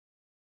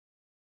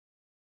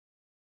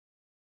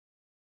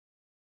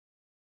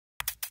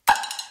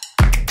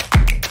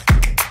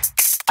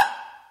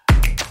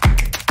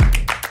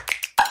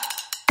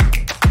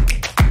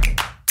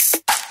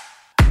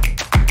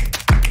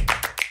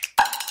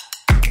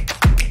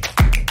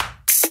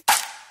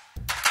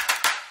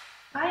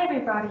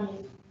everybody.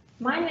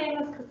 My name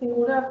is Christine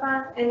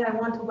Rudolpher and I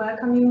want to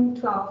welcome you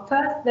to our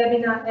first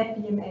webinar at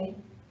BMA.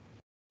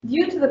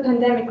 Due to the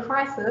pandemic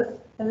crisis,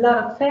 a lot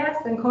of fairs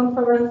and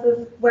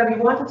conferences where we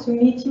wanted to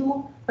meet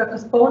you were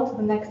postponed to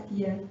the next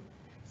year.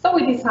 So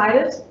we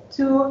decided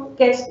to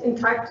get in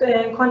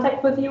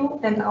contact with you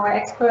and our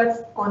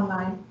experts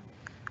online.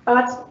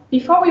 But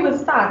before we will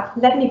start,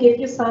 let me give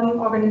you some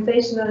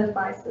organizational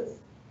advices.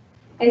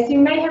 As you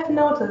may have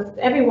noticed,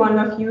 every one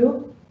of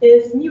you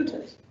is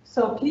muted.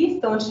 So please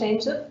don't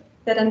change it,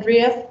 that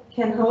Andreas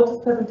can hold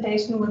his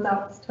presentation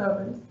without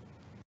disturbance.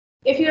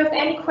 If you have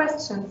any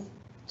questions,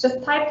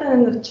 just type them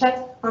in the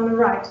chat on the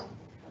right.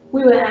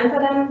 We will answer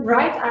them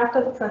right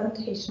after the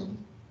presentation.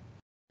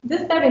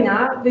 This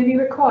webinar will be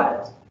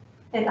recorded,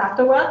 and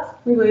afterwards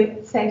we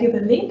will send you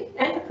the link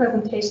and the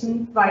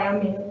presentation via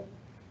mail.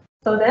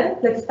 So then,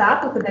 let's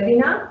start with the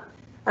webinar.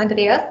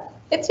 Andreas,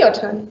 it's your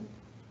turn.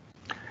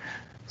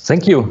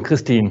 Thank you,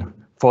 Christine,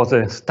 for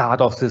the start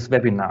of this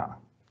webinar.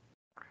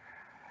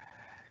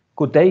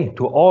 Good day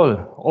to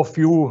all of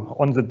you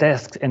on the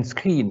desks and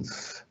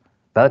screens.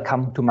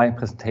 Welcome to my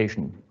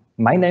presentation.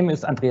 My name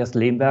is Andreas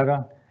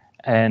Lehnberger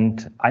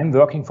and I'm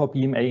working for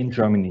BMA in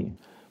Germany.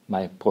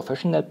 My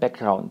professional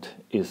background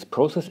is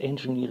process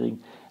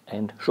engineering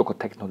and sugar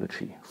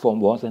technology for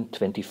more than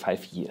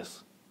 25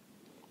 years.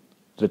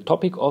 The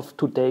topic of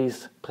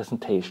today's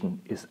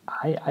presentation is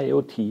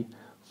IIoT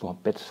for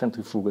batch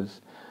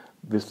centrifugals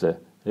with the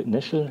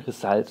initial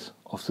results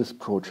of this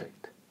project.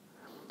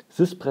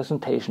 This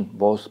presentation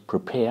was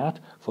prepared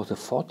for the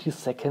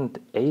 42nd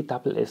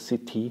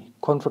ASSCT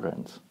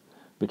conference,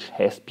 which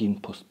has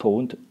been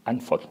postponed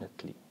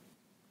unfortunately.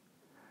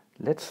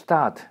 Let's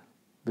start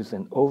with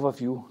an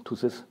overview to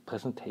this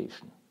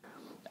presentation.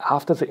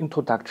 After the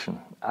introduction,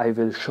 I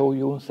will show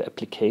you the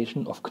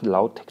application of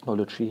cloud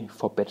technology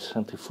for batch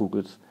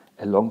centrifugals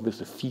along with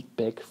the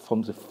feedback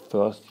from the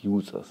first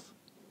users.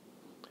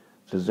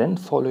 The then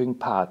following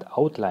part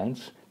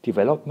outlines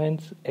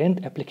developments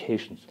and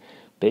applications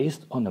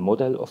based on a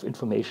model of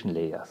information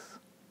layers.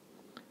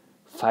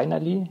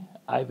 Finally,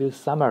 I will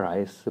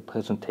summarize the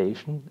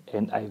presentation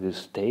and I will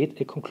state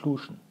a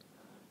conclusion.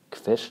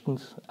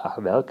 Questions are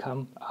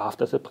welcome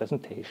after the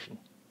presentation.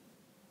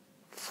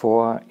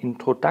 For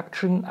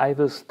introduction, I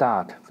will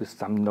start with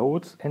some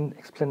notes and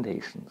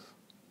explanations.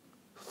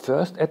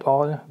 First at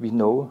all, we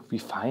know we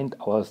find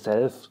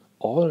ourselves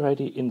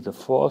already in the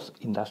fourth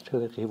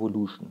industrial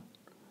revolution.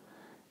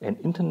 An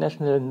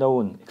internationally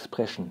known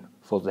expression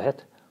for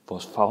that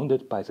was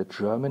founded by the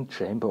German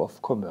Chamber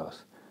of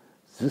Commerce.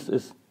 This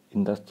is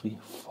Industry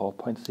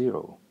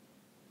 4.0.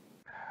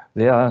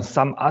 There are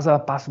some other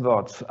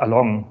buzzwords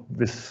along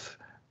with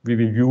we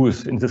will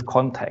use in this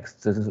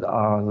context. This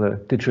are the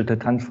digital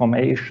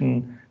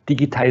transformation,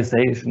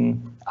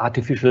 digitalisation,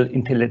 artificial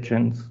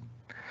intelligence.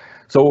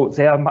 So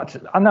there are much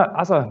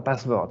other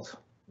buzzwords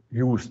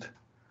used,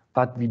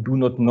 but we do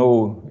not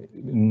know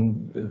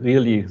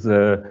really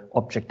the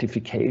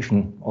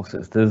objectification of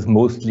this. This is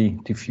mostly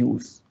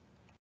diffuse.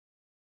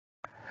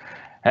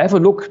 Have a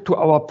look to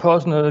our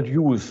personal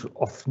use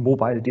of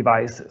mobile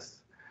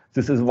devices.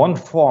 This is one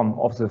form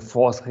of the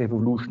fourth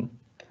revolution.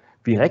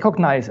 We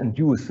recognize and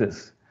use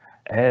this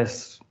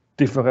as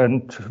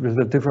different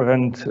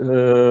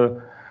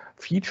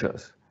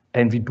features,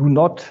 and we do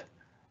not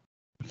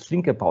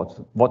think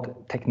about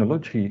what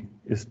technology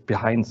is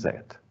behind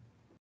that.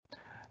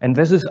 And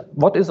this is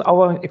what is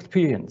our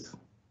experience.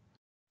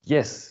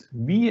 Yes,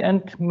 we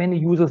and many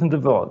users in the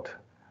world,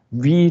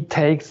 we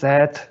take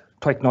that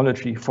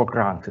technology for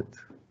granted.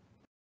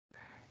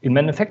 In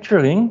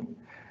manufacturing,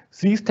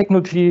 this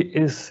technology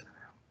is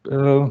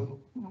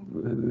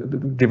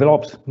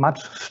develops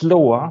much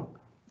slower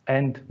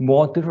and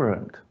more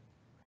different.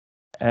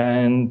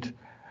 And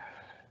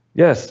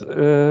yes,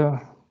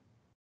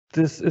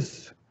 this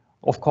is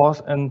of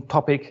course a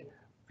topic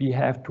we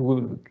have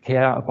to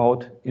care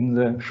about in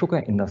the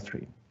sugar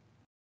industry.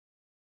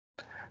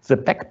 The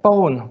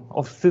backbone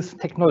of this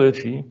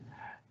technology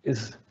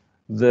is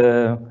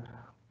the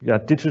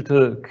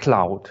digital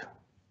cloud.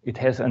 It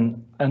has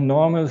an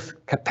enormous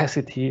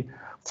capacity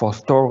for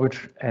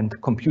storage and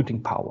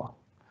computing power.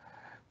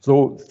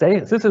 So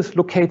this is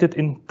located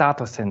in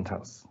data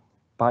centers.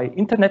 By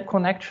internet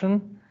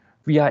connection,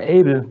 we are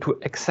able to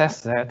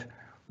access that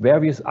where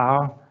we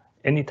are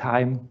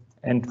anytime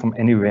and from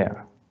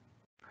anywhere.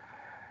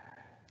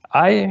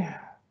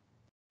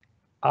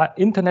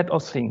 Internet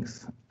of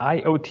Things,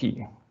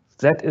 IoT,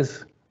 that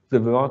is the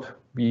word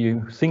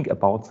we think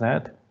about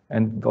that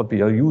and what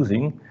we are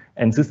using,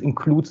 and this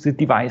includes the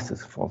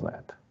devices for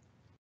that.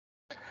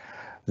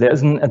 There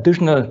is an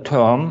additional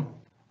term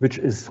which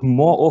is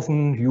more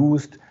often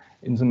used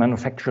in the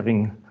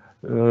manufacturing,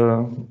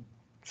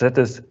 that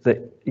is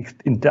the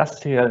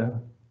industrial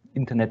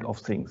Internet of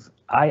Things,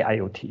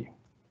 IIoT.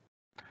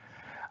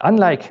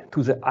 Unlike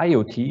to the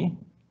IoT,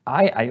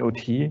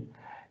 IIoT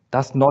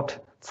does not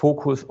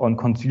focus on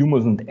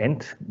consumers and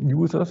end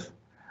users,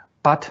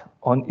 but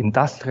on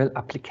industrial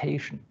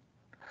application.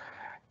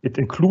 It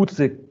includes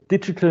the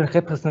digital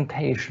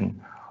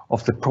representation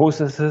of the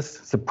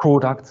processes, the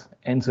products,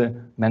 and the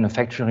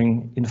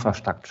manufacturing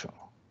infrastructure.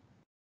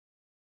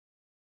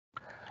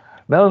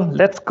 Well,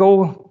 let's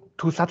go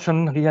to such a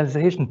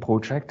realization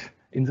project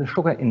in the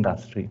sugar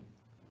industry,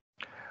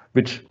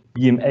 which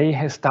BMA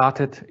has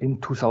started in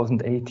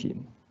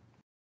 2018.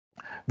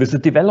 With the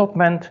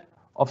development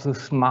of the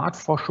Smart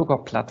for Sugar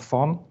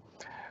platform,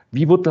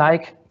 we would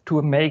like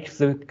to make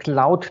the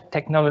cloud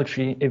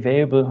technology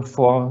available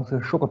for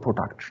the sugar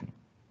production.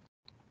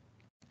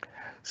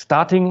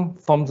 Starting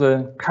from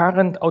the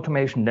current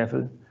automation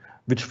level,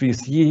 which we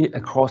see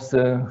across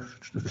the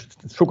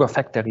sugar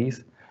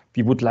factories,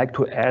 we would like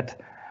to add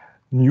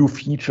new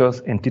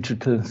features and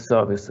digital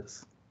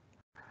services.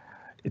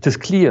 It is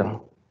clear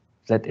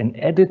that an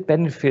added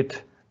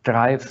benefit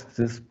drives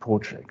this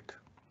project.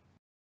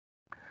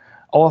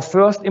 Our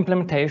first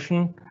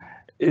implementation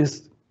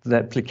is the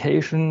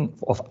application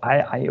of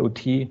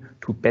IIoT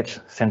to batch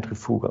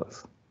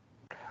centrifugals.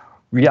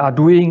 What we are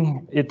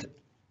doing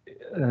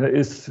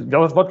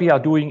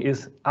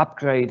is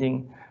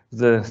upgrading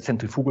the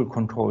centrifugal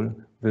control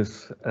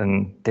with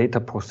data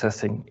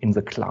processing in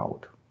the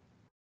cloud.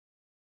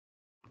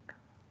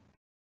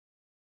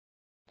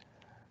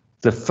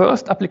 The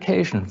first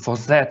application for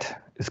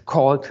that is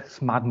called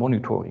Smart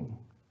Monitoring.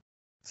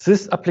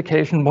 This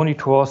application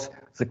monitors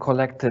the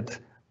collected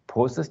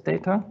process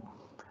data.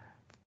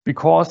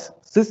 Because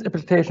this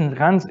application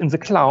runs in the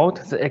cloud,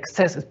 the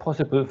access is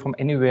possible from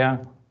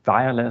anywhere,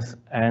 wireless,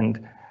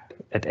 and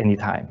at any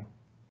time.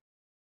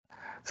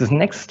 This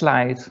next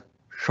slide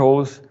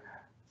shows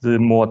the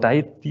more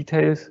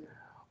details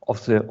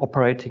of the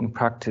operating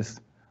practice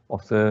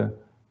of the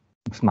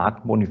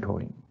Smart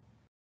Monitoring.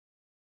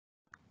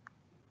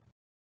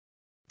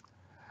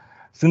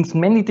 Since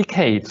many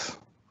decades,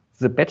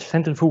 the batch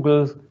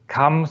centrifugal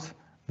comes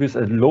with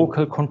a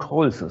local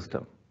control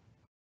system,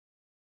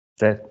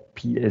 the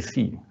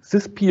PLC.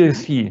 This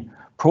PLC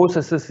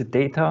processes the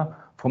data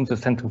from the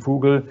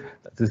centrifugal.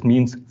 This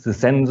means the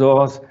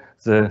sensors,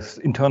 the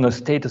internal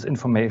status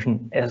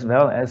information, as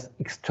well as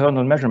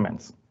external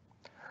measurements.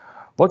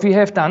 What we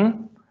have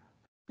done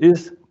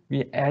is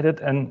we added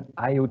an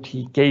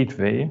IoT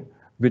gateway,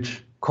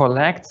 which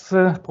collects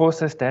the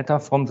process data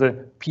from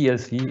the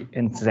PLC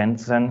and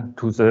sends them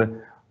to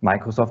the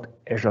Microsoft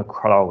Azure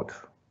cloud.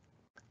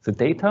 The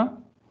data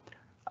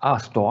are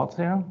stored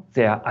there,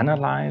 they are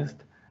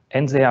analyzed,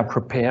 and they are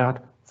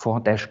prepared for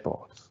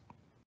dashboards.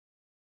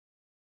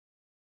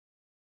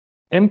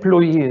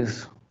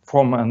 Employees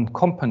from a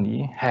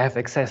company have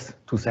access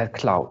to that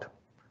cloud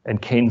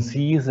and can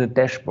see the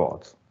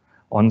dashboards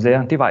on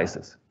their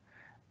devices,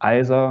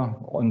 either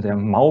on their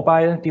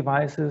mobile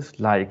devices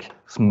like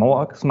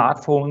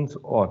smartphones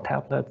or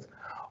tablets,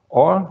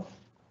 or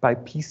by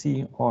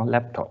PC or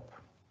laptop.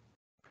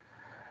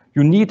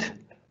 You need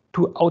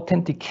to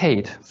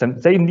authenticate them.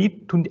 They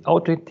need to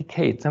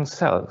authenticate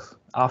themselves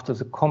after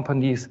the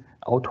company's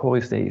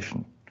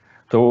authorization.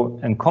 So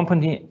a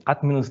company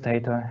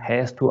administrator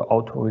has to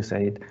authorize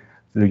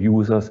the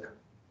users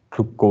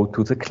to go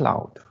to the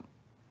cloud.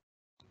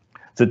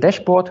 The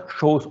dashboard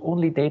shows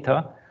only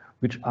data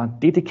which are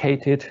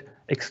dedicated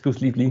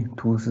exclusively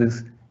to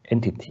this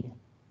entity.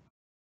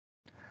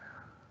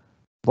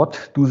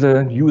 What do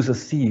the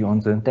users see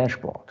on the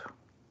dashboard?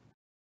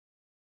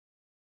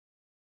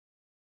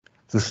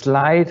 This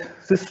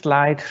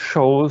slide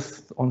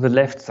shows on the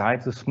left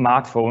side the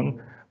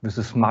smartphone with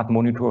the Smart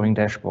Monitoring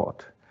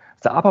dashboard.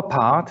 The upper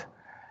part,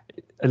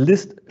 a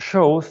list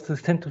shows the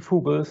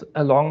centrifugals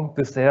along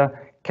with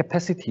their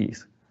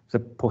capacities, the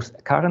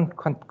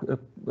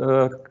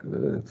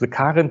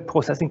current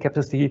processing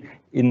capacity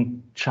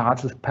in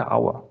charges per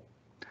hour.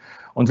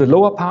 On the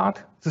lower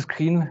part, the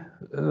screen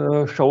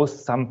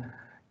shows some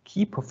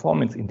key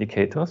performance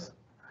indicators.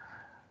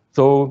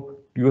 So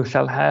you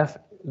shall have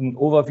an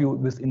overview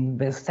within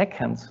the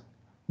seconds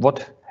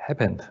what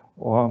happened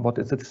or what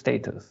is its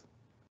status.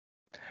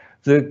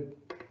 The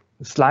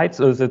slides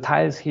or the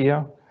tiles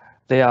here,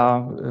 they are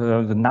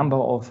the number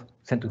of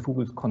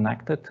centrifugals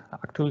connected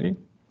actually.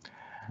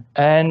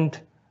 And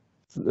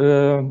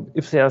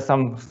if there are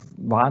some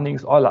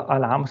warnings or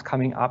alarms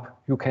coming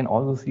up, you can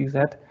also see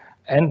that.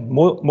 And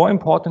more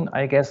important,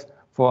 I guess,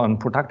 for a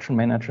production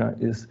manager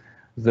is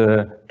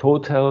the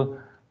total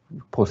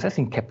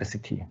processing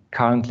capacity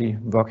currently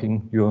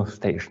working your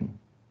station.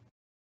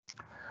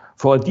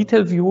 For a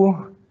detailed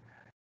view,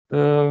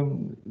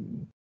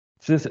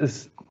 this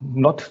is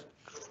not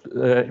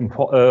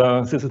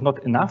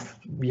enough.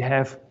 We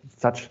have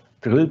such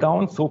drill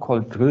downs,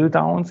 so-called drill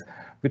downs,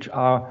 which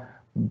are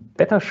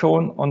better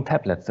shown on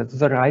tablets. That's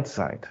the right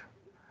side.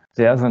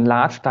 There's a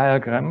large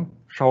diagram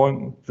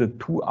showing the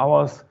 2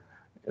 hours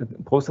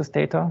process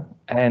data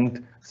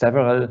and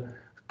several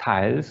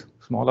tiles,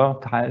 smaller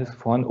tiles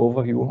for an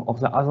overview of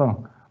the other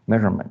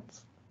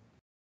measurements.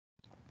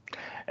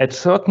 At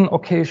certain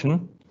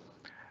occasion,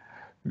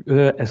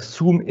 a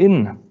zoom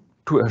in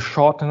to a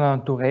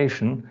shorter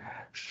duration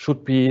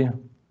should be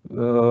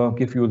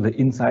give you the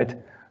insight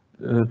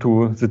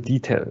to the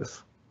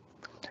details.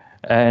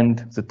 And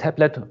the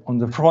tablet on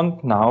the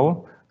front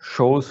now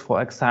shows,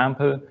 for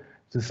example,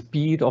 the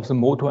speed of the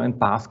motor and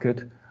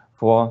basket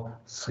for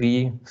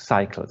 3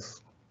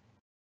 cycles.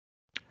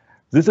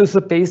 This is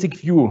the basic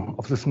view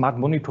of the smart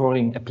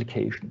monitoring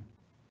application.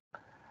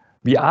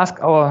 We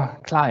ask our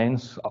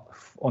clients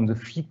on the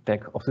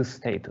feedback of the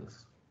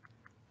status.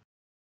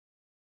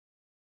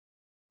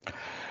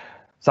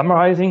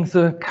 Summarizing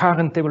the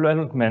current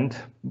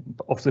development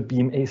of the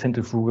BMA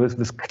centrifugals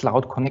with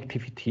cloud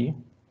connectivity,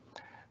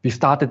 we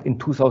started in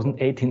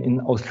 2018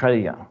 in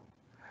Australia.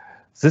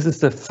 This is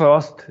the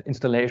first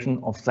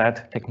installation of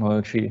that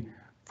technology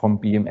from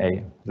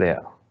BMA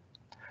there.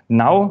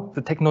 Now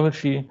the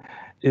technology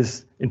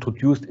is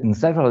introduced in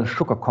several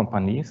sugar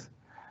companies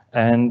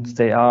and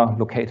they are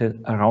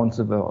located around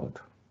the world.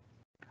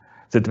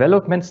 The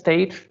development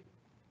stage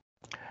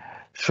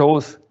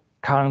shows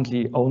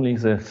currently only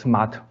the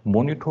smart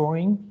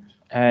monitoring,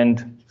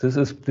 and this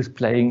is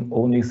displaying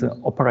only the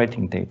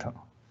operating data.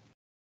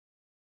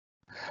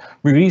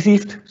 We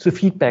received the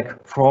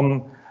feedback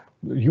from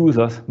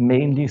users,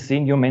 mainly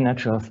senior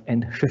managers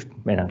and shift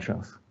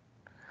managers.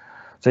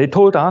 They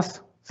told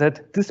us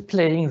that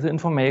displaying the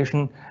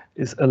information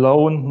is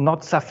alone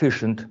not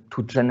sufficient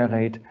to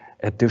generate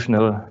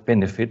additional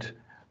benefit,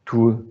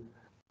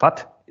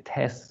 but it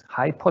has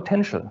high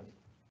potential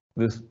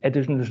with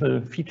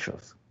additional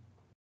features.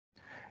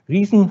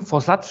 Reason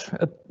for such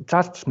a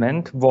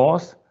judgment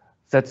was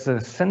that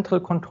the central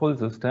control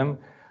system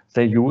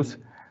they use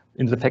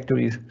in the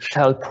factories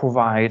shall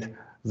provide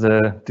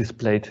the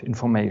displayed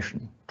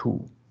information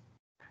too.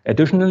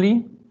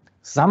 Additionally,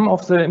 some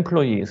of the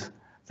employees,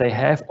 they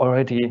have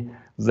already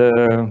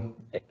the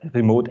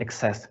remote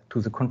access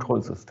to the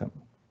control system.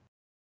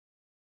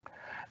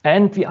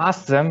 And we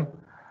asked them,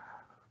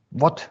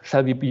 what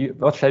shall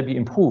be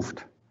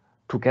improved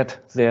to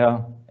get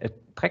their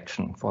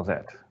attraction for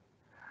that?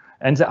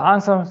 And the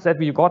answers that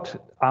we got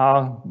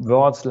are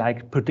words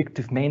like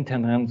predictive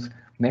maintenance,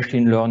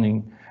 machine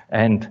learning,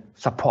 and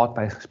support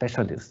by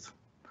specialists.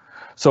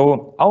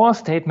 So our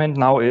statement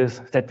now is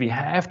that we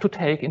have to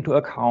take into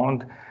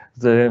account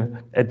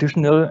the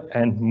additional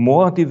and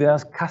more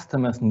diverse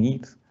customers'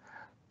 needs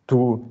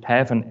to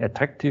have an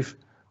attractive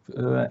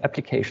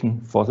application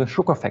for the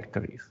sugar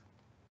factories.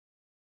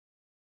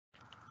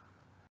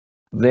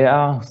 There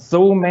are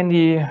so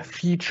many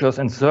features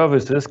and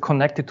services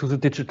connected to the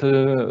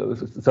digital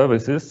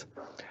services,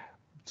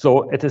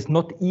 so it is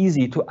not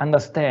easy to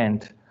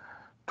understand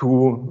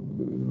to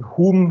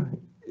whom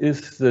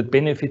is the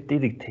benefit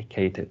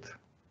dedicated.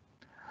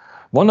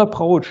 One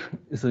approach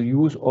is the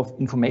use of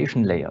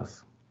information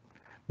layers,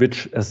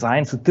 which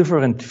assigns the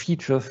different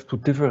features to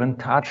different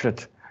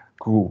target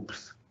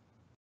groups.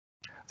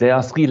 There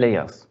are 3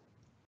 layers,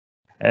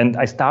 and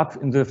I start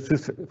in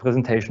this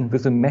presentation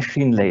with the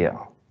machine layer.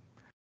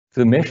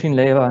 The machine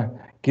layer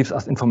gives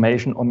us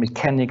information on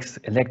mechanics,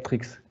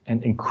 electrics,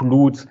 and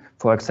includes,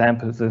 for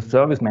example, the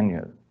service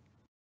manual.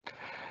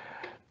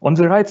 On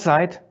the right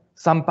side,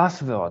 some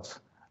buzzwords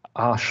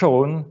are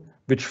shown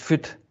which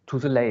fit to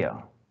the layer.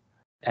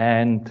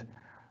 And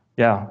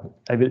yeah,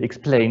 I will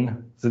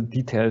explain the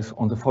details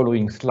on the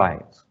following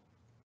slides.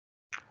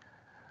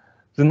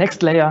 The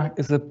next layer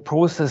is a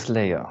process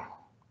layer.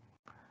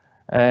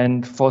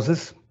 And for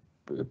this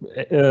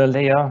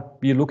layer,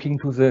 we are looking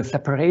to the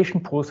separation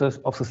process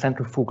of the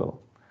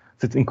centrifugal.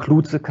 This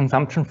includes the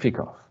consumption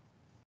figures.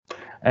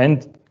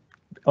 And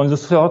on the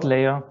third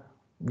layer,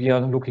 we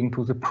are looking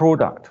to the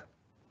product.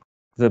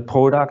 The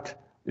product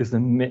is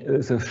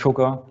a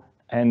sugar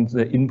and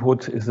the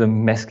input is a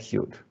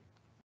massecuite.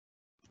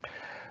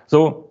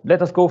 So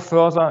let us go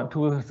further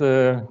to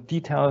the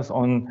details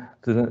on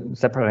the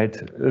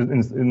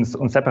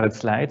separate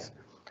slides.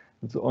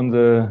 It's on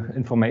the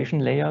information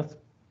layers.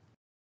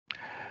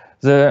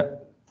 The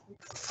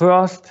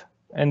first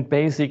and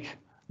basic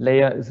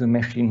layer is the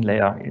machine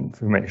layer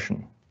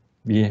information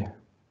we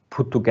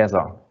put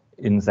together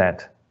in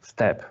that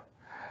step.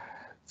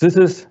 This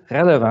is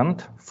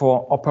relevant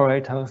for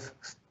operators,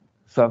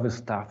 service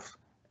staff,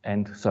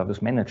 and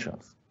service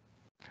managers.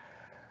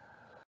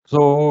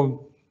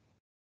 So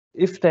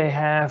if they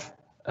have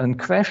a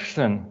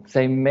question,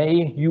 they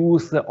may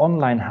use the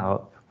online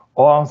help,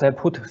 or they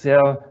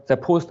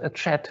post a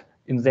chat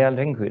in their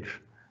language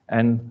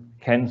and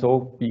can so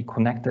be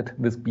connected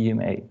with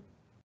BMA.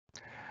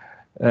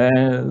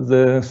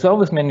 The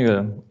service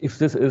manual, if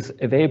this is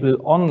available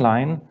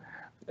online,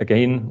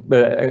 again,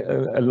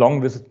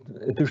 along with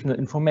additional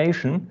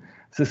information,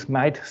 this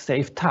might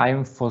save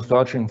time for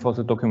searching for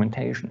the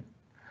documentation.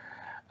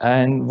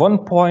 And one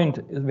point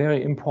is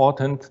very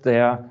important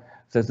there,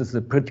 this is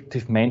the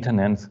predictive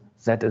maintenance.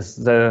 That is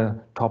the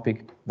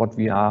topic what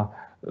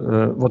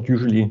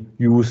usually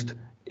used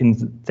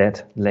in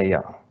that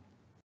layer.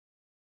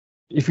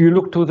 If you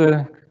look to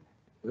the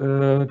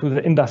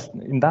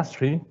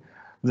industry,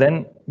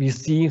 then we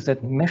see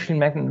that machine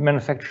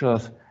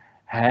manufacturers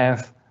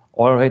have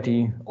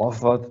already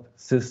offered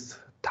this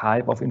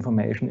type of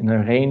information in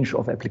a range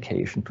of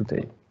applications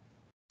today.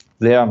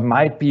 There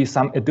might be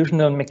some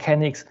additional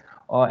mechanics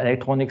or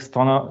electronic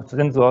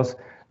sensors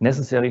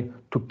necessary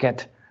to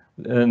get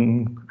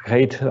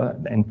greater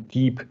and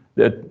deep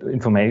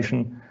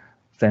information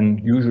than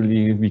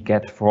usually we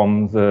get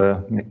from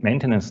the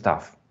maintenance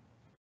stuff.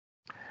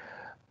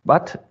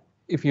 But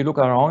if you look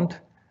around,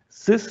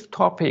 this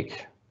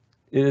topic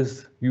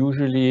is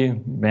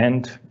usually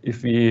meant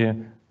if we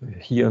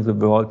hear the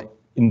word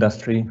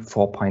Industry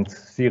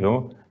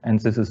 4.0, and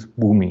this is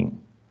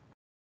booming.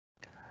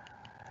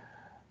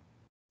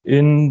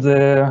 In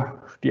the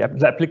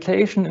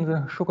application in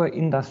the sugar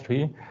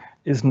industry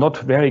is not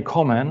very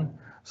common,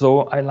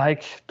 so I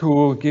like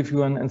to give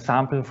you an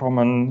example from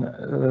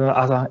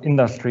other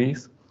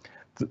industries.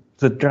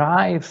 The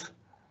drives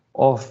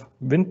of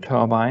wind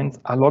turbines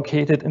are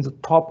located in the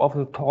top of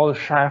the tall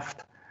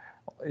shaft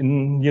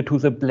near to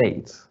the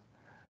blades.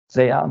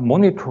 They are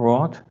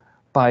monitored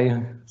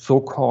by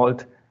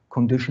so-called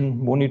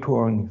condition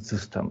monitoring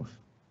systems.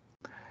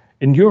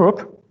 In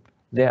Europe,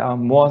 there are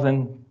more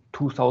than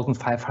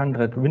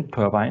 2,500 wind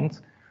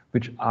turbines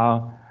which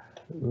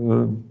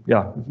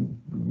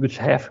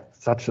have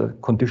such a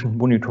condition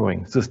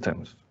monitoring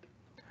systems.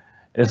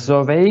 A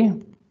survey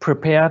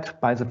prepared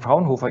by the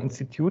Fraunhofer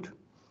Institute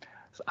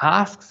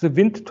asks the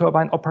wind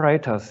turbine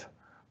operators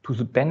to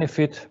the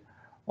benefit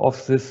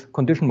of this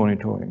condition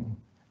monitoring.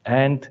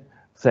 And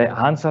they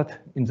answered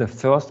in the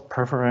first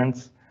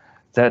preference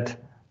that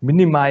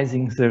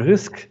minimizing the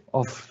risk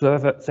of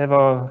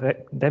severe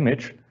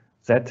damage,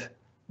 that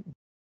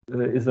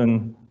is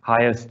the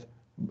highest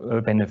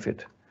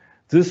benefit.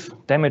 These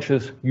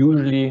damages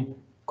usually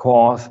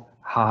cause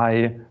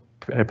high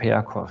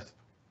repair costs.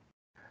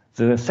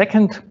 The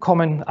second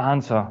common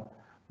answer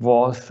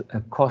was a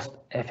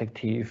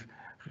cost-effective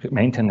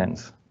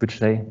maintenance, which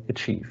they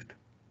achieved.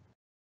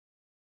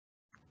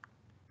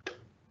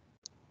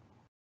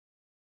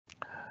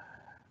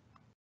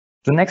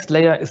 The next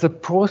layer is the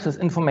process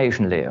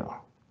information layer.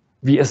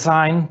 We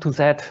assign to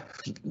that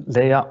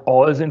layer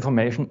all the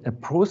information a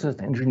process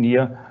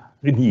engineer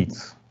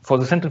needs. For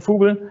the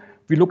centrifugal,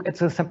 we look at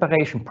the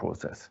separation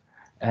process,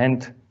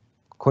 and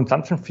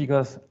consumption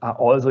figures are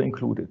also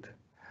included.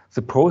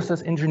 The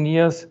process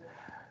engineers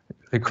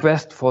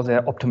request for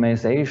their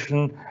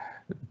optimization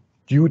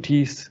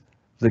duties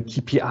the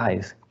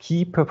KPIs,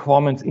 key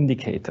performance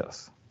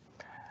indicators.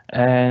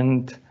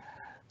 And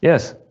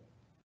yes,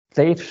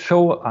 they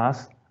show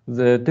us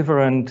the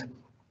different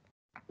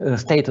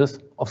status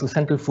of the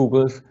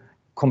centrifugals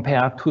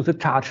compared to the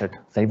target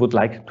they would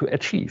like to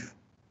achieve.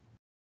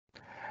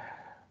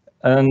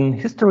 An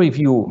history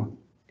view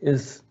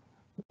is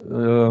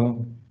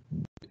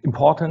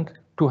important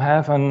to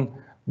have a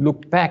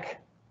look back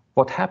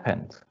what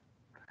happened.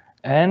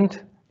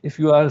 And if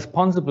you are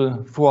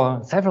responsible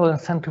for several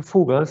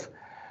centrifugals,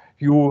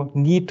 you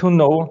need to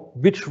know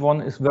which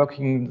one is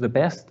working the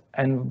best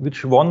and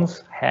which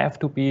ones have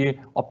to be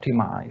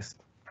optimized.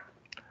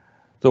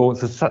 So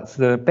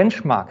the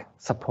benchmark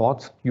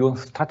supports your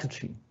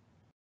strategy.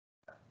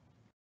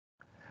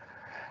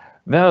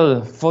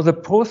 Well, for the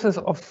process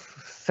of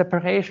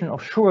separation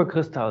of sugar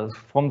crystals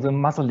from the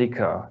mother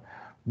liquor,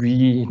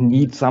 we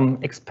need some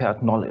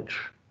expert knowledge.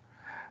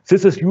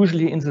 This is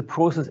usually in the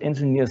process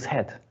engineer's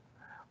head,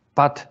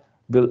 but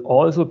can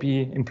also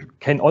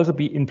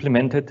be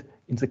implemented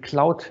in the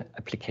cloud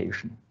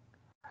application.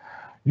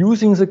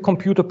 Using the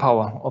computer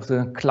power of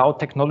the cloud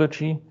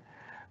technology,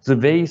 the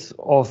ways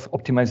of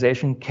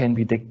optimization can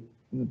be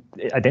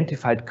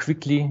identified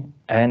quickly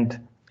and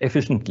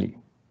efficiently.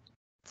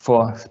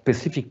 For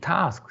specific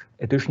tasks,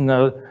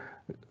 additional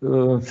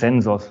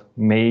sensors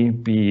may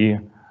be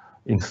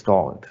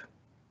installed.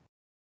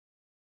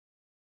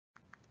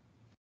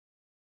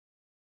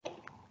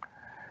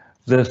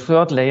 The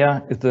third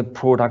layer is the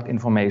product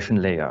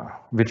information layer,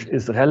 which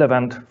is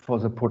relevant for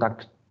the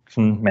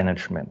production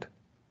management.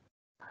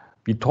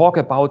 We talk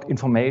about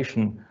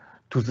information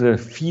to the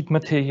feed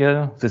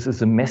material, this is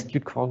the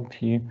massecuite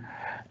quality,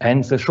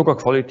 and the sugar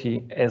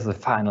quality as a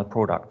final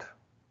product.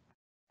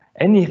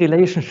 Any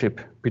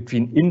relationship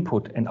between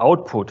input and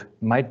output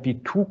might be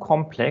too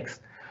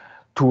complex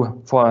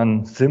for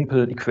a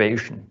simple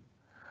equation.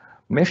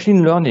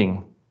 Machine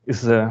learning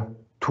is a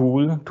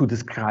tool to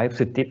describe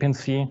the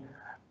dependency,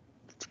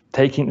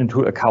 taking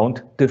into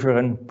account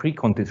different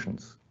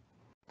preconditions.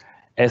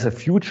 As a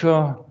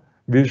future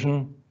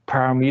vision,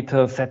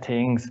 parameter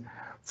settings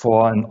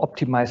for an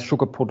optimized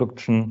sugar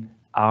production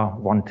are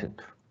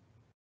wanted.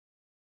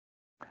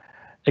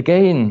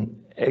 Again,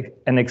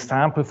 an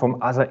example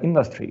from other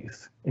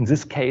industries, in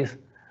this case,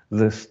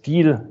 the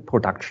steel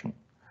production.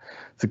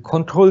 The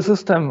control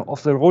system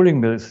of the rolling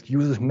mills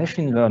uses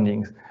machine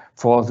learning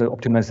for the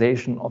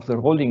optimization of the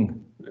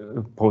rolling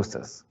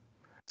process.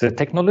 The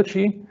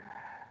technology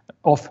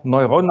of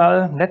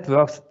neuronal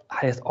networks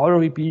has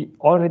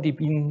already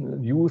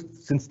been used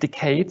since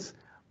decades,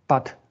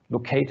 but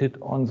located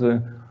on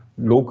the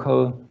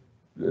local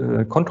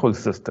control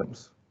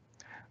systems.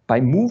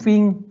 By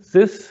moving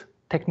this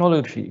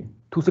technology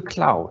to the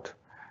cloud,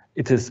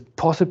 it is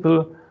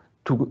possible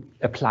to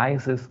apply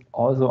this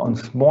also on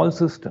small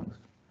systems.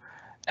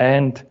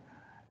 And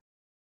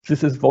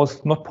this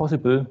was not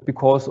possible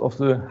because of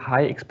the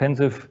high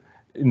expensive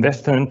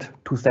investment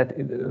to set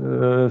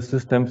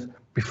systems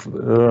if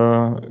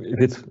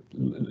it's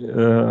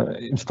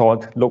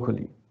installed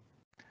locally.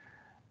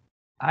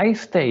 I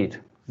state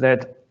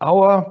that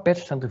our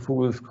batch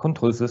centrifugal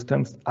control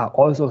systems are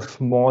also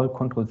small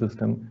control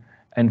systems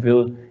and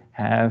will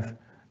have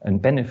a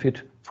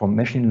benefit from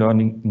machine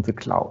learning in the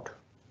cloud.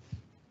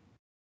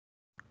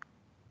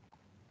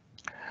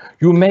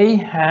 You may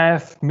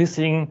have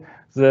missing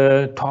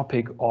the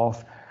topic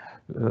of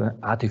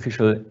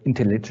artificial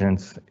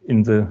intelligence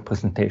in the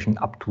presentation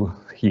up to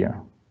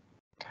here.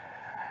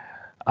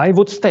 I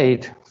would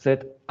state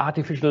that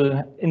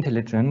artificial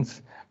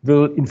intelligence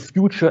will in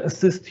future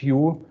assist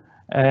you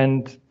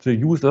and the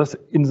users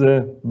in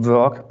the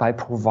work by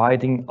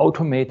providing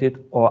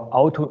automated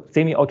or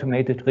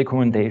semi-automated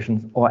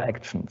recommendations or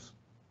actions.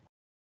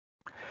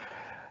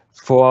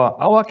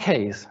 For our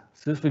case,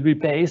 this will be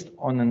based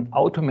on an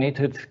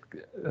automated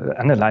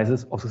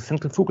analysis of the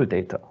centrifugal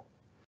data.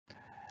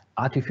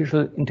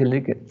 Artificial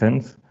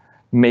intelligence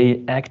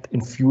may act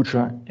in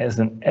future as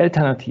an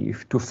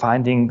alternative to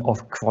finding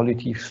of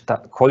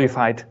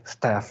qualified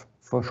staff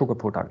for sugar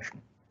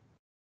production.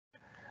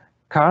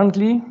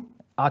 Currently,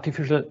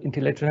 artificial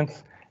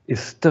intelligence is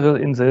still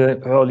in the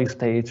early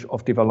stage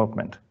of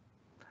development.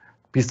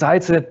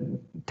 Besides the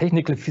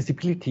technical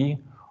feasibility,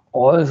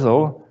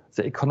 also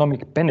the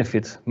economic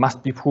benefits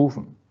must be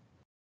proven.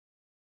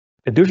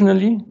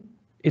 Additionally,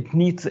 it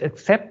needs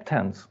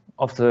acceptance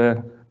of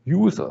the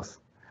users.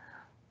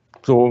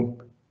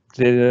 So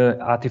the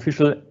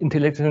artificial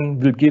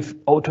intelligence will give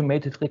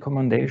automated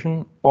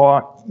recommendation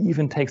or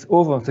even takes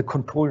over the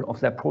control of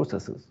their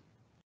processes.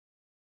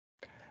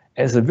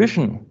 As a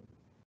vision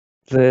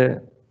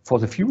for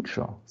the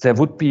future, there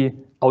would be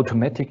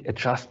automatic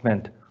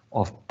adjustment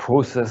of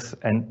process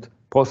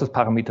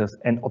parameters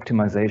and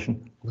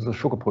optimization of the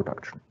sugar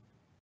production.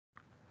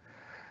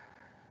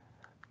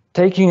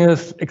 Taking an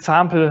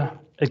example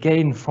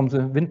again from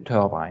the wind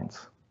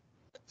turbines.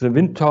 The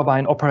wind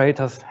turbine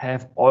operators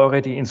have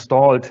already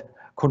installed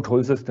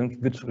control systems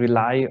which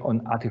rely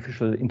on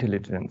artificial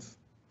intelligence.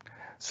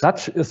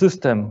 Such a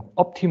system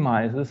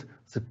optimizes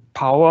the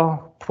power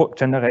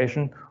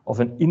generation of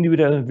an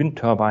individual wind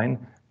turbine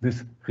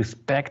with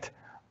respect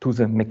to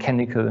the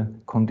mechanical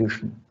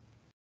condition.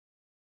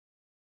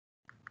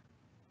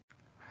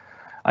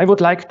 I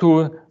would like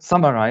to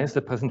summarize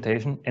the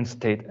presentation and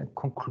state a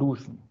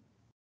conclusion.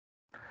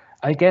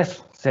 I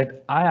guess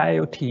that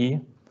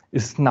IIoT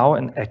is now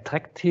an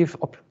attractive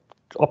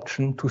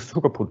option to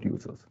sugar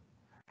producers.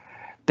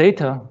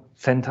 Data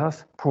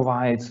centers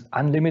provide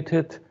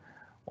unlimited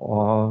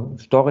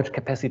storage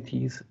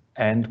capacities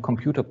and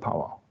computer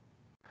power.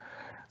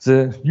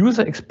 The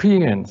user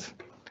experience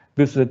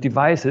with the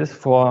devices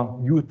for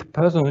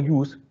personal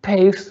use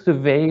paves the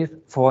way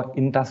for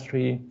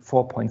Industry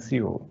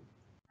 4.0.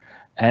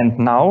 And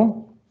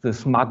now the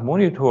smart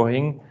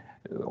monitoring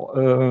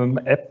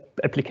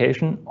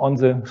application on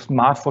the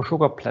Smart for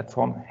Sugar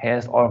platform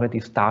has already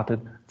started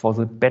for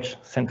the batch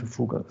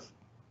centrifugals.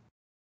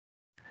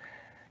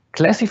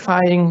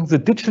 Classifying the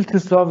digital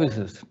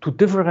services to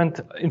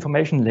different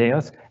information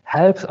layers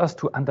helps us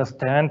to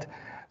understand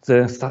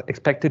the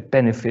expected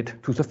benefit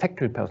to the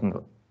factory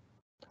personnel.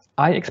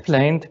 I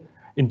explained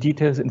in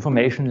detail the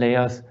information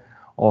layers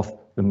of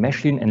the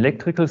machine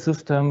electrical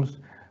systems,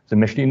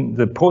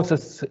 the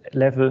process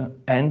level,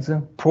 and the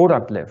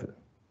product level.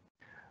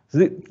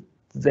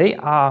 They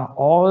are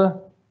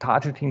all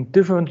targeting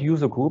different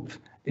user groups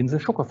in the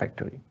sugar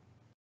factory.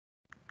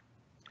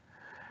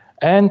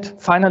 And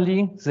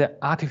finally, the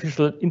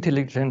artificial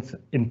intelligence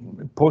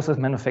in process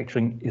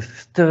manufacturing is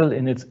still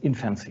in its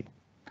infancy.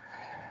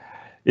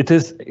 It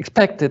is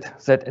expected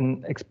that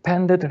an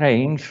expanded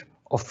range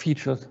of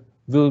features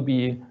will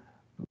be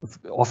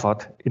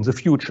offered in the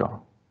future.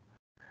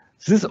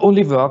 This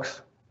only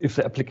works if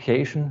the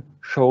application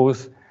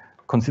shows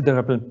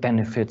considerable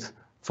benefits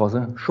for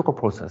the sugar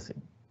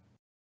processing.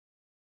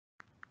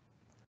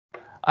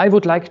 I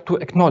would like to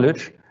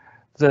acknowledge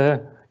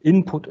the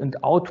input and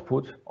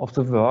output of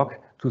the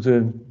work to the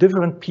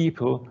different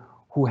people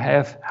who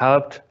have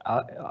helped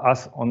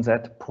us on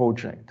that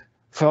project.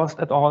 First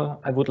of all,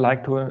 I would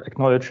like to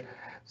acknowledge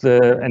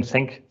and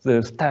thank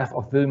the staff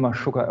of Wilmar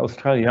Sugar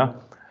Australia.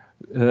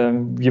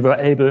 We were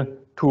able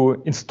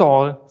to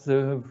install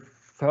the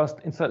first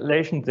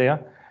installation there,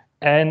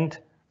 and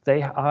they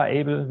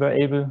were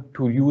able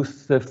to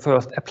use the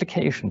first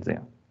application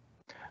there.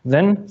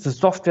 Then the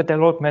software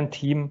development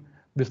team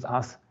with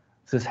us,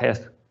 this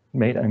has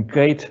made a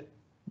great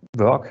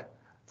work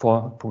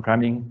for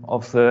programming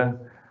of the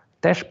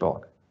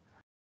dashboard.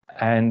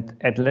 And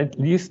at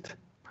least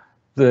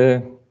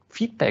the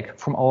feedback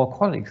from our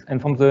colleagues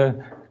and from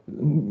the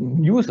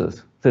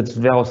users, that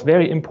was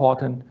very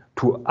important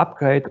to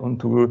upgrade and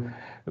to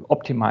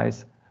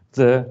optimize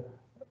the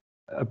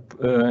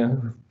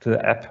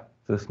app,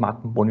 the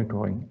smart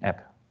monitoring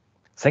app.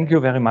 Thank you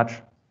very much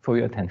for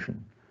your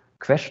attention.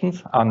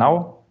 Questions are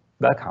now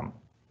welcome.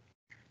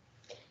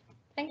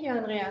 Thank you,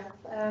 Andreas,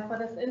 for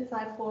this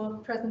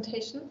insightful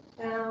presentation.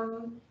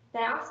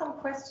 There are some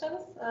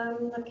questions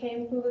that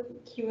came through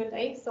the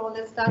Q&A, so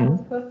let's start with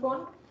the first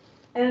one.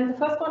 And the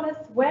first one is,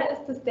 where is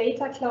this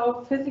data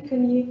cloud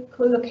physically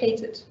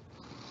located?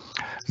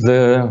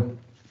 The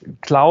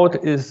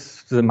cloud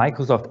is the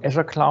Microsoft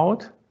Azure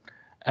cloud,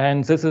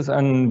 and this is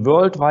a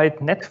worldwide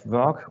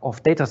network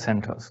of data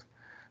centers.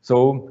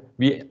 So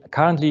we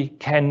currently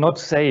cannot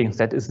say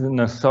that is in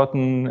a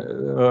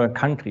certain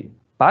country,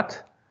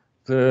 but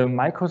the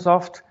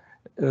Microsoft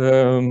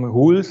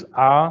rules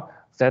are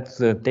that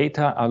the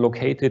data are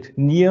located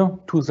near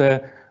to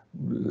the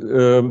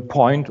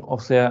point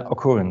of their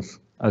occurrence,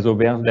 also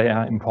where they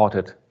are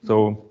imported.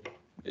 So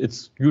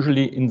it's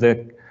usually in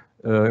the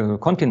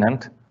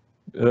continent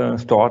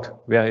stored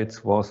where it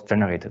was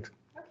generated.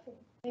 Okay,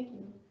 thank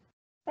you.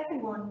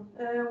 Second one,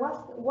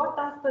 what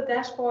does the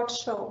dashboard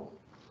show?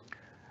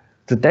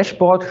 The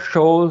dashboard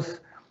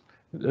shows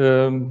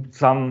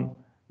some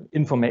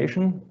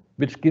information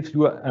which gives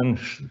you a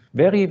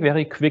very,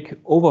 very quick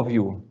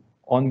overview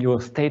on your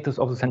status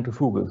of the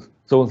centrifugals.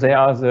 So there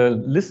are the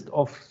list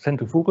of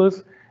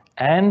centrifugals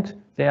and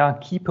there are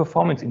key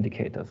performance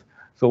indicators.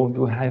 So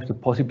you have the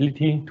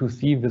possibility to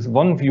see with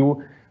one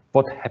view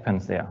what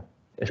happens there.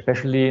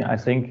 Especially, I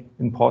think,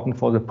 important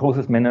for the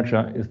process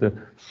manager is the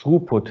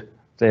throughput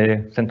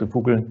the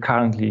centrifugal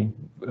currently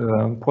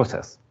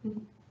process.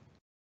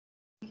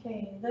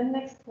 Okay, the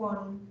next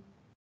one.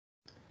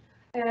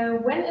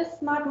 When is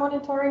smart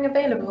monitoring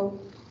available?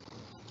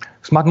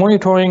 Smart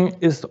monitoring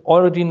is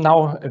already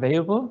now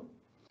available,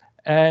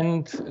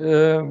 and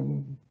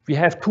we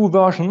have two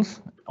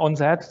versions on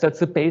that. That's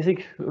the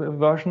basic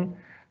version.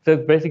 The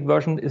basic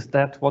version is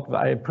that what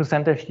I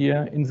presented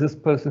here in this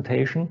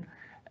presentation,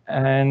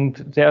 and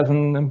there's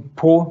a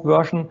pro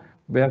version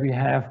where we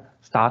have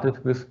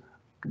started with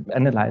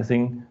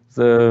analyzing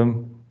the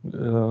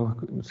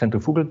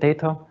centrifugal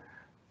data,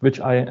 which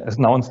I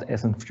announced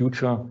as a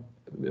future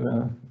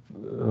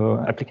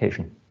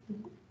application.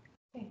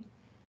 Okay.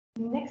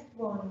 Next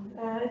one.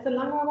 It's a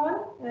longer one.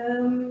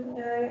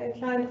 A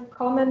kind of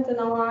comment in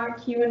our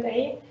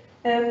Q&A.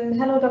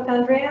 Hello, Dr.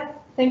 Andreas.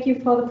 Thank you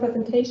for the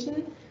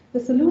presentation. The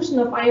solution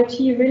of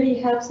IoT really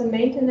helps in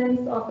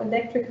maintenance of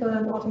electrical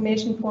and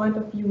automation point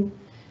of view.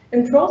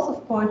 In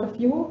process point of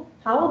view,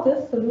 how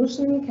this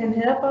solution can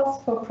help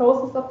us for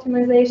process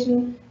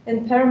optimization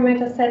and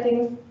parameter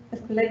settings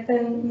as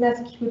collecting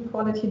massecuite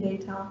quality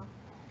data.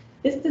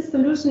 Is this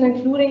solution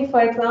including,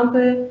 for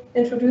example,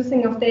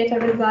 introducing of data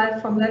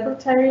results from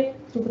laboratory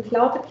to the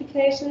cloud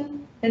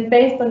application, and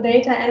based on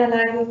data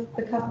analysis,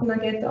 the customer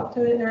gets the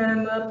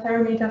optimal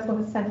parameter for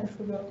the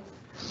centrifugal?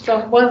 So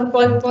it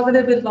was a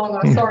little bit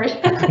longer, sorry.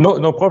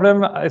 No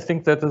problem. I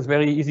think that is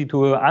very easy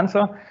to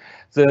answer.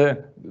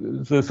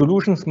 The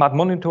solution Smart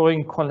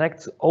Monitoring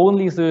collects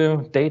only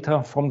the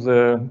data from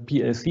the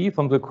PLC,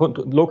 from the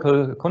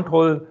local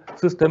control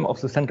system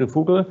of the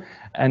centrifugal,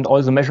 and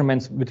all the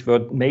measurements which were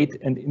made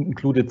and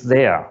included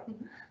there.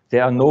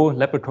 There are no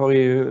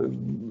laboratory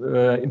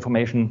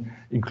information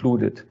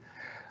included.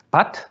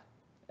 But,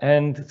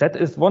 and that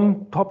is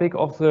one topic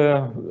of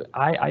the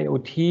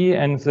IIoT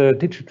and the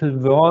digital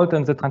world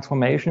and the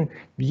transformation,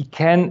 we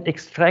can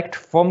extract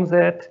from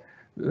that,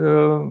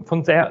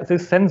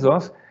 these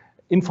sensors,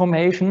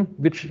 information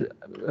which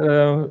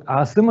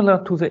are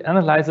similar to the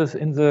analyses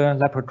in the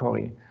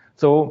laboratory.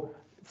 So,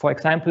 for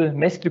example,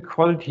 massecuite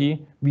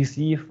quality we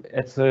see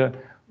at the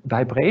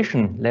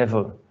vibration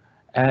level.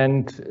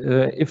 And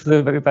if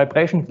the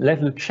vibration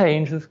level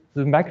changes,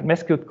 the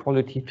massecuite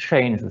quality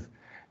changes.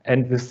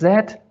 And with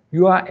that,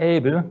 you are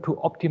able to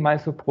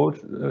optimize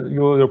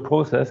your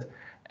process.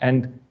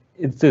 And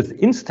it's this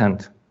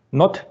instant,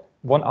 not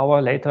 1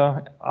 hour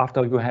later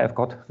after you have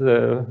got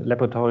the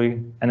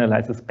laboratory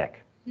analysis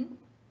back.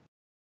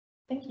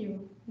 Thank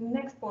you.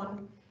 Next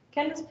one.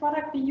 Can this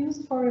product be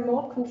used for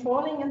remote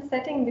controlling and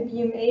setting the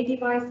BMA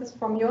devices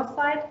from your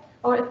side,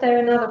 or is there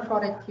another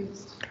product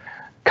used?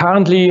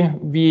 Currently,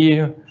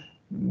 we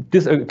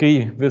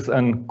disagree with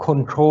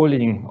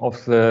controlling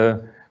of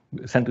the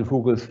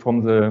centrifugals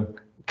from the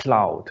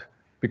cloud,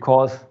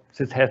 because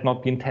this has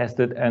not been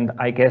tested, and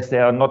I guess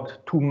there are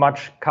not too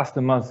much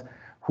customers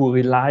who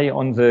rely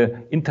on the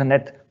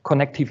internet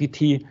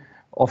connectivity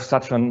of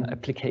such an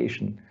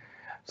application.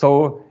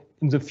 So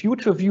in the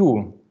future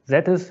view,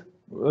 that is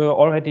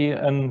already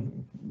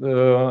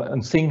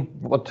a thing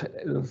what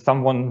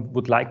someone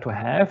would like to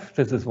have.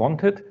 This is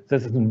wanted,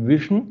 this is a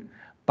vision,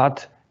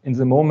 but in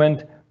the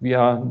moment we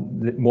are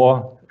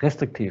more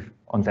restrictive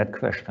on that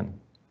question.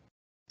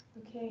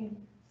 Okay,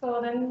 so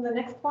then the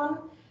next one.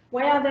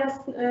 Why are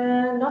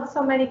there not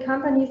so many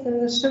companies in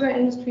the sugar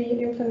industry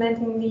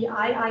implementing the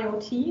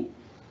IIoT?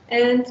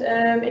 And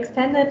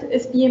extended,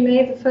 is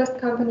BMA the first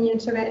company in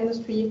sugar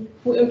industry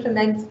who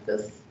implements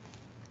this?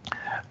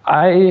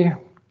 I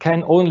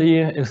can only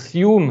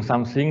assume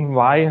something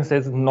why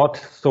there's not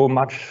so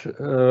much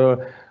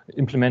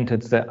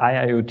implemented the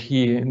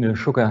IIoT in the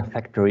sugar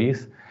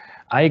factories.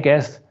 I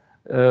guess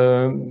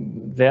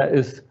there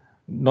is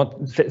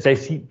not, they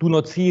do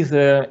not see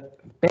the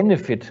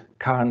benefit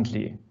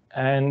currently.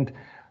 And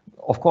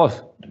of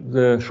course,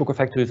 the sugar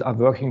factories are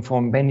working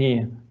for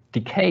many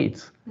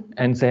decades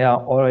and they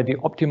are already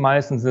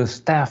optimized and the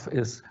staff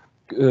is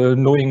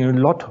knowing a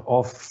lot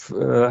of,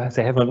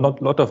 they have a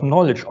lot of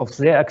knowledge of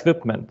their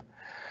equipment.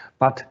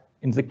 But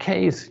in the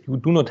case you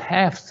do not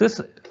have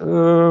this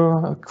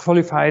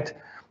qualified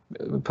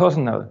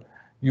personnel,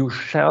 you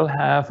shall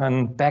have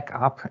a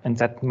backup, and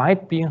that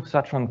might be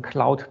such a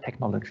cloud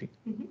technology.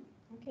 Mm-hmm.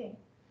 Okay,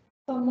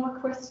 so more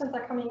questions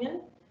are coming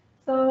in.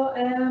 So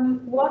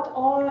what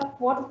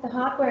is the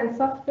hardware and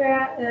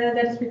software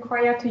that is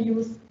required to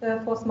use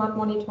for smart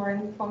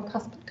monitoring from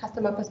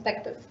customer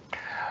perspective?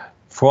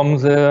 From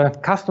the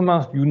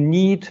customer, you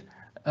need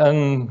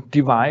a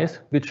device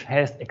which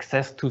has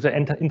access to the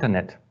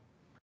internet.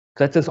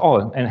 That is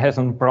all, and has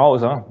a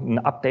browser, an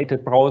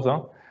updated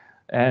browser.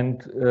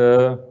 And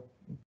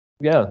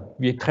yeah,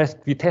 we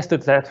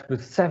tested that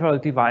with several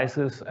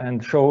devices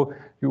and show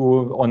you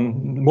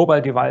on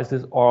mobile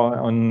devices or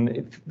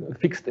on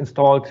fixed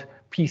installed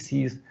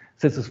PCs,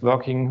 this is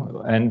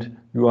working, and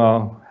you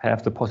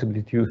have the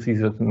possibility to see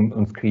this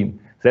on screen.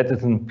 That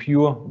is a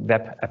pure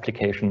web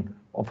application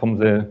from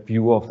the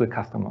view of the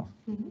customer.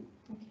 Mm-hmm.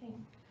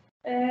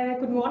 Okay.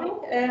 Good morning.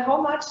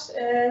 How much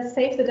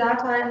saves the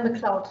data in the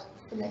cloud?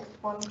 The next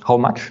one. How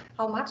much?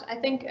 How much? I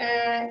think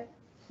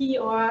he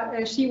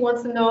or she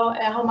wants to know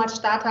how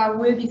much data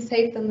will be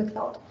saved in the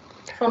cloud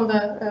from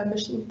the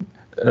machine.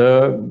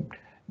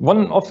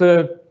 One of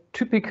the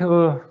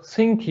typical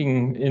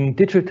thinking in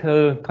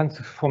digital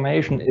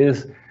transformation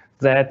is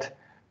that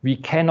we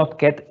cannot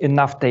get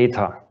enough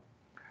data.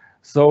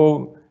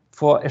 So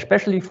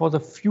especially for the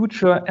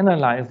future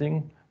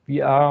analyzing,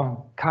 we are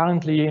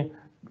currently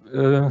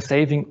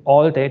saving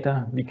all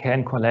data we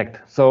can collect.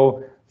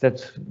 So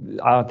that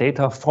are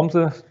data from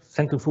the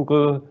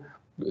centrifugal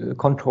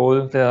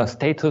control, there are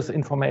status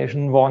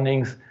information,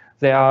 warnings,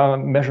 there are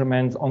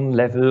measurements on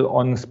level,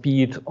 on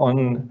speed,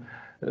 on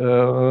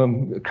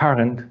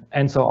current,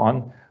 and so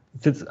on.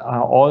 These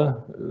are all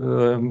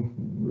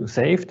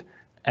saved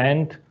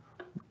and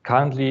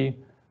currently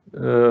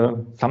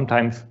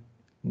sometimes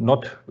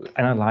not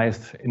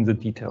analyzed in the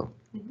detail.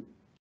 Mm-hmm.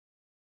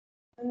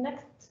 The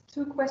next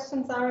two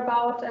questions are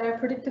about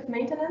predictive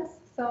maintenance.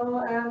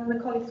 So the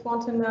colleagues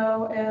want to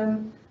know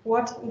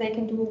what they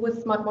can do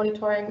with smart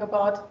monitoring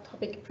about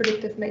topic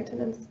predictive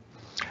maintenance.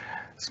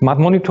 Smart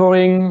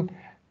monitoring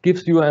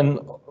gives you an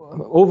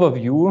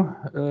overview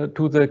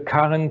to the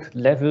current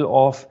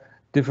level of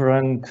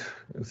different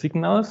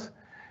signals,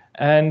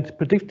 and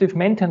predictive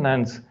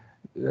maintenance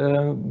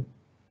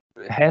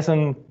has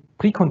a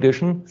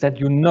precondition that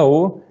you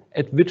know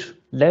at which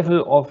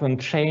level of a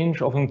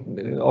change of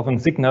a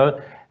signal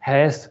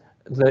has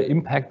the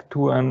impact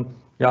to a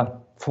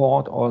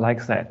fault or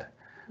like that.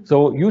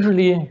 So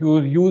usually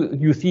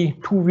you see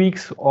 2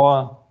 weeks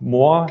or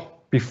more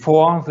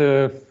before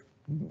the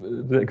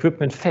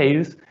equipment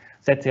fails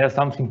that there's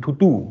something to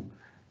do.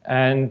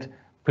 And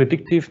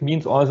predictive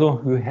means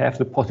also you have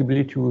the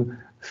possibility to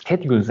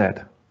schedule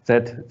that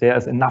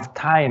there's enough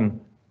time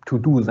to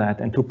do that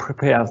and to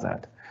prepare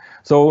that.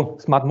 So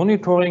smart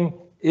monitoring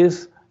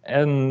is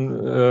a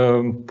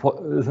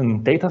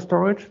data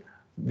storage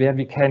where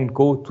we can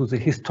go to the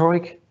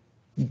historic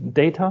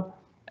data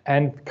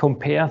and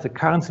compare the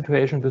current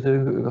situation with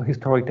the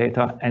historic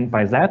data, and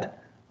by that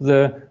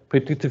the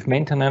predictive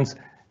maintenance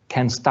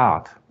can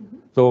start. Mm-hmm.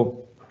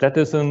 So that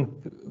is a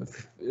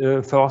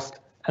first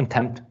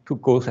attempt to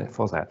go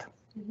for that.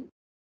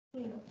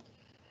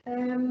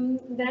 Mm-hmm.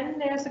 Then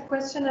there's a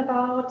question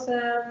about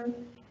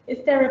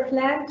is there a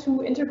plan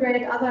to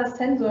integrate other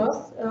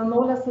sensors,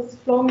 molasses,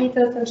 flow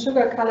meters, and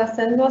sugar color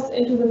sensors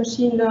into the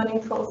machine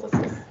learning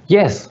processes?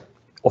 Yes,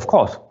 of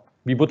course.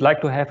 We would like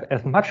to have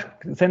as much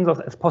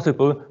sensors as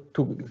possible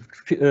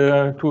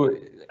to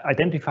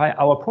identify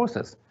our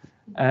process.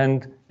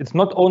 And it's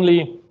not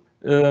only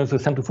the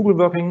centrifugal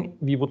working,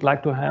 we would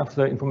like to have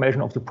the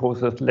information of the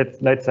process,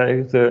 let's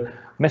say the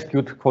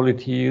massecuite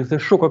quality, the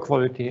sugar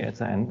quality at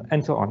the end,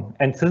 and so on.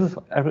 And this is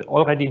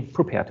already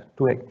prepared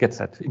to get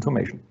that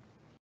information.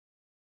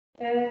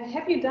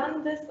 Have you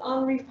done this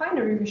on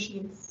refinery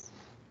machines?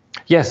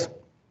 Yes,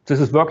 this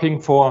is working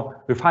for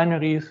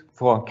refineries,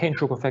 for cane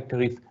sugar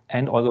factories,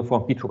 and also for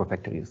beet sugar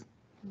factories.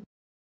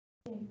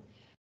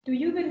 Do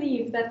you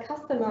believe that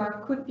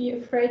customer could be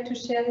afraid to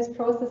share his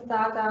process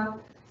data,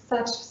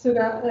 such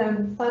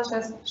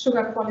as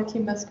sugar quality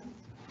massecuite?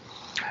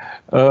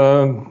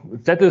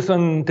 That is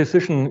a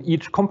decision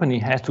each company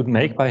has to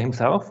make by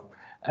himself,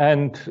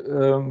 and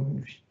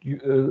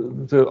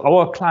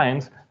our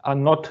clients are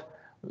not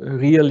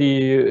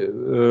really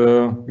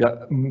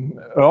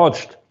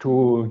urged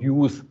to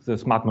use the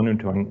smart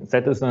monitoring.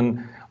 That is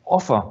an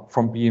offer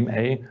from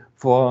BMA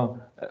for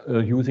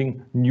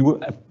using new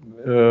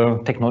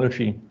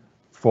technology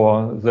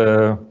for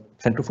the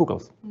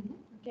centrifugals. Mm-hmm.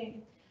 Okay.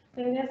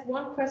 Then there's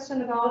one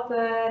question about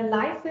the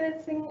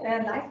licensing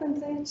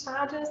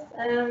charges.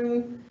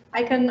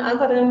 I can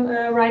answer them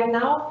right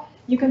now.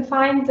 You can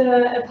find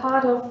a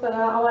part of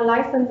our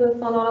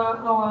licenses on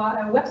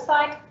our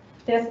website.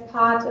 There's a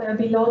part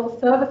below the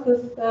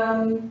services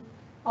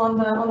on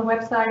the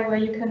website where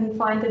you can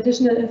find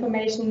additional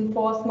information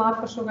for Smart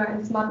for Sugar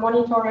and smart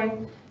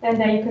monitoring, and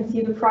there you can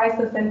see the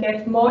prices and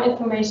get more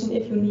information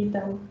if you need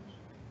them.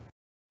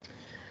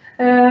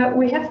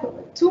 We have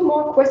 2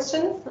 more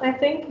questions, I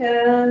think,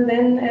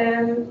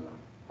 then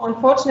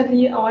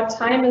unfortunately our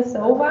time is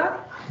over.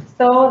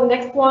 So the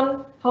next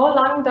one, how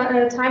long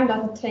time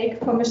does it take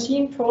for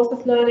machine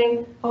process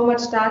learning? How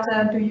much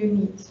data do you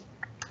need?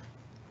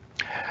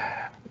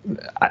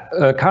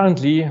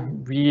 Currently,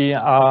 we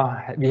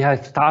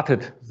have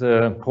started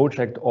the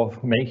project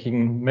of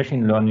making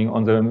machine learning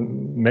on the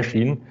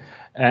machine,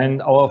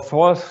 and our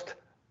first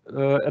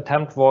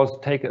attempt was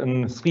take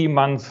a 3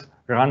 months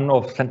run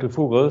of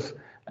centrifugals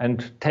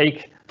and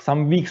take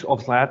some weeks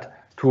of that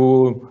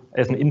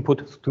as an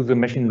input to the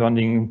machine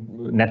learning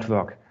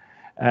network.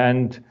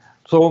 And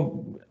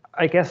so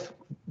I guess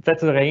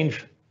that's a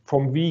range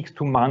from weeks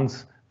to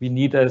months we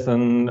need as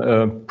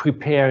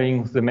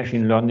preparing the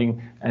machine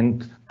learning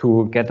and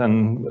to get a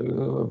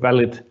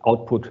valid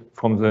output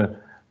from the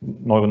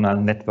neuronal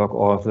network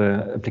or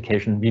the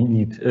application we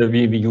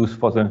use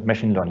for the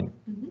machine learning.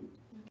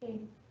 Okay.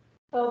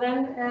 So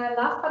then,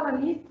 last but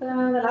not least,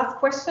 the last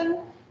question.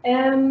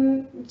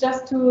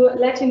 Just to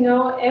let you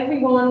know,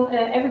 everyone,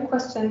 every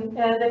question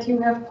that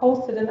you have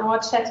posted in our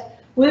chat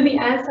will be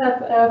answered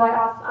by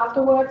us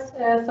afterwards.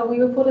 So we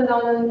will put it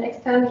on an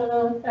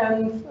external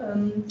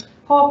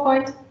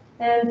PowerPoint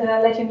and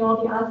let you know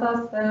the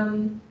answers.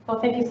 So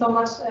thank you so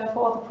much for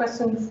all the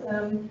questions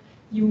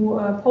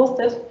you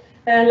posted.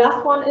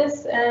 Last one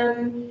is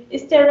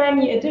there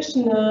any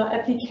additional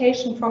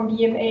application from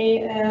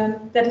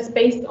BMA that is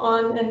based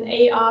on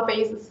an AR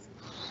basis?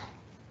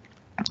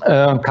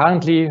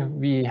 Currently,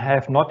 we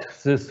have not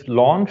this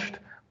launched,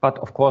 but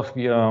of course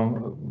we are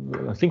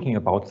thinking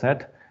about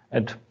that.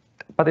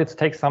 But it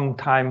takes some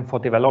time for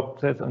develop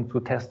this and to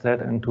test that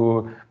and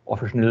to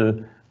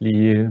officially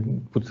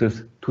put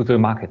this to the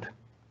market.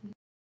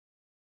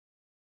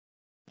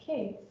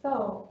 Okay,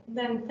 so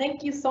then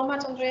thank you so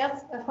much,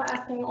 Andreas, for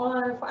answering all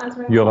the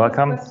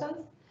questions.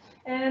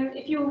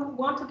 If you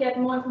want to get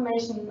more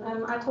information,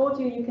 I told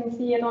you you can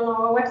see it on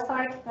our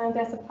website.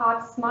 There's a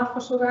part Smart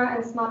for Sugar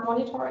and Smart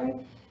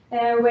Monitoring,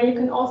 where you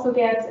can also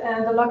get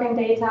the login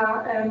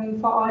data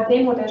for our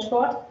demo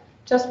dashboard.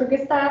 Just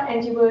register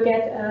and you will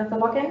get the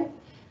login.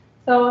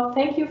 So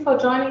thank you for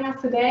joining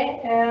us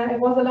today. It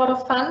was a lot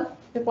of fun.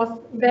 It was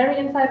very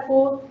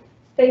insightful.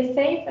 Stay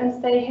safe and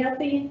stay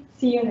healthy.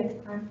 See you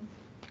next time.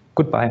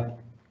 Goodbye.